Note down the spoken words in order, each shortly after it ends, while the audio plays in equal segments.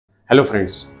Hello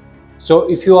friends. So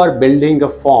if you are building a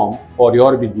form for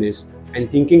your business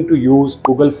and thinking to use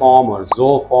Google Form or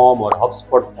Jotform or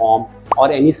HubSpot form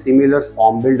or any similar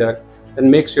form builder,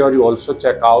 then make sure you also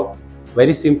check out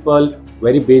very simple,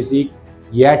 very basic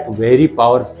yet very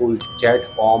powerful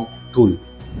Jotform tool.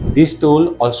 This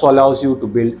tool also allows you to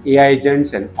build AI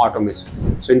agents and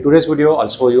automation. So in today's video, I'll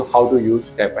show you how to use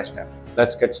step by step.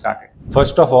 Let's get started.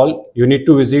 First of all, you need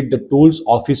to visit the tool's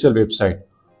official website.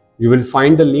 You will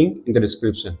find the link in the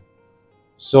description.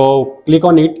 So click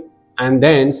on it and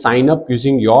then sign up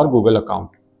using your Google account.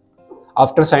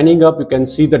 After signing up, you can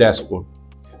see the dashboard.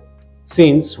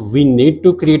 Since we need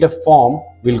to create a form,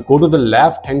 we'll go to the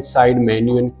left hand side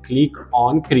menu and click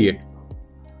on create.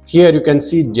 Here you can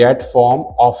see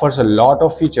Jotform offers a lot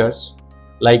of features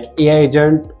like AI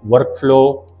agent,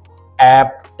 workflow,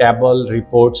 app, table,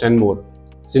 reports and more.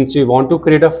 Since we want to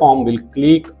create a form, we'll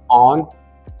click on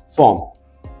form.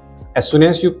 As soon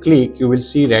as you click, you will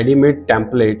see ready-made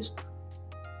templates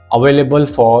available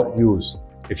for use.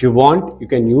 If you want, you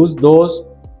can use those,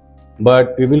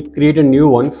 but we will create a new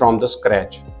one from the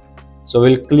scratch. So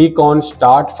we'll click on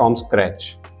start from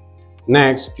scratch.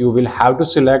 Next, you will have to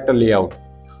select a layout.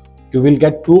 You will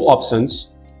get two options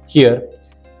here,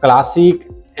 classic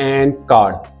and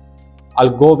card. I'll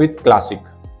go with classic.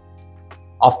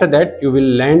 After that, you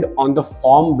will land on the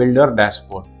form builder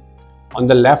dashboard. On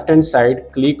the left hand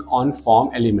side, click on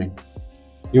form element.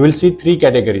 You will see three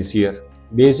categories here: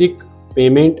 basic,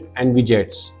 payment and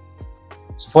widgets.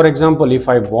 So for example, if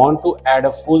I want to add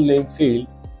a full name field,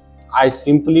 I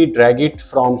simply drag it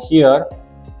from here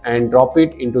and drop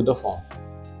it into the form.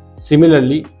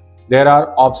 Similarly, there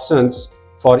are options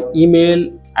for email,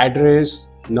 address,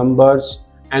 numbers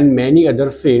and many other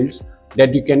fields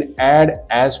that you can add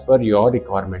as per your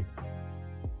requirement.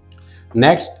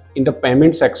 Next, in the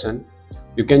payment section,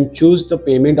 you can choose the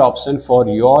payment option for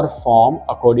your form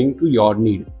according to your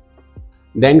need.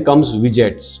 Then comes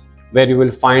widgets, where you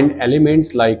will find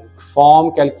elements like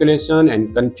form calculation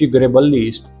and configurable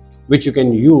list, which you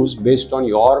can use based on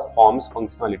your form's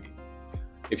functionality.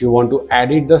 If you want to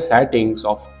edit the settings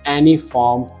of any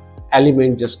form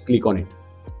element, just click on it.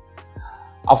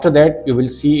 After that, you will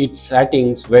see its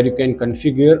settings where you can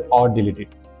configure or delete it.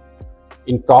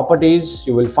 In properties,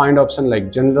 you will find options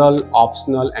like general,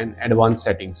 optional and advanced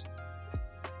settings,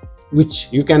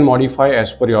 which you can modify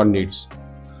as per your needs.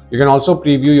 You can also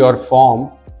preview your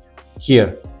form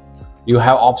here. You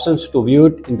have options to view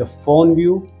it in the phone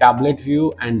view, tablet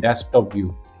view and desktop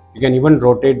view. You can even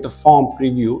rotate the form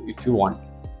preview if you want.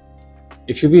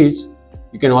 If you wish,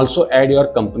 you can also add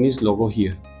your company's logo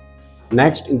here.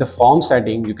 Next, in the form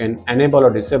setting, you can enable or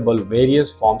disable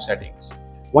various form settings.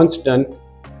 Once done,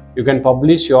 you can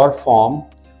publish your form.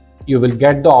 You will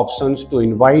get the options to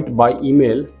invite by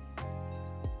email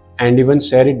and even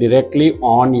share it directly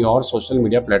on your social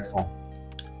media platform.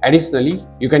 Additionally,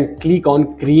 you can click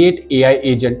on create AI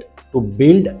agent to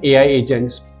build AI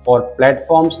agents for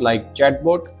platforms like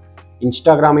chatbot,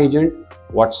 Instagram agent,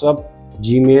 WhatsApp,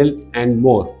 Gmail and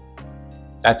more.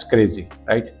 That's crazy,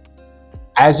 right?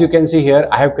 As you can see here,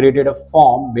 I have created a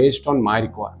form based on my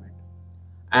requirement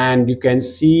and you can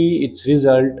see its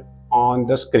result on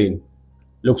the screen.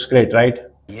 Looks great, right?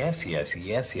 Yes.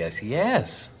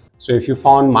 So if you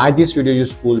found this video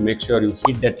useful, make sure you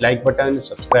hit that like button,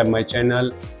 subscribe my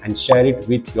channel and share it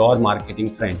with your marketing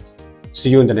friends. See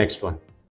you in the next one.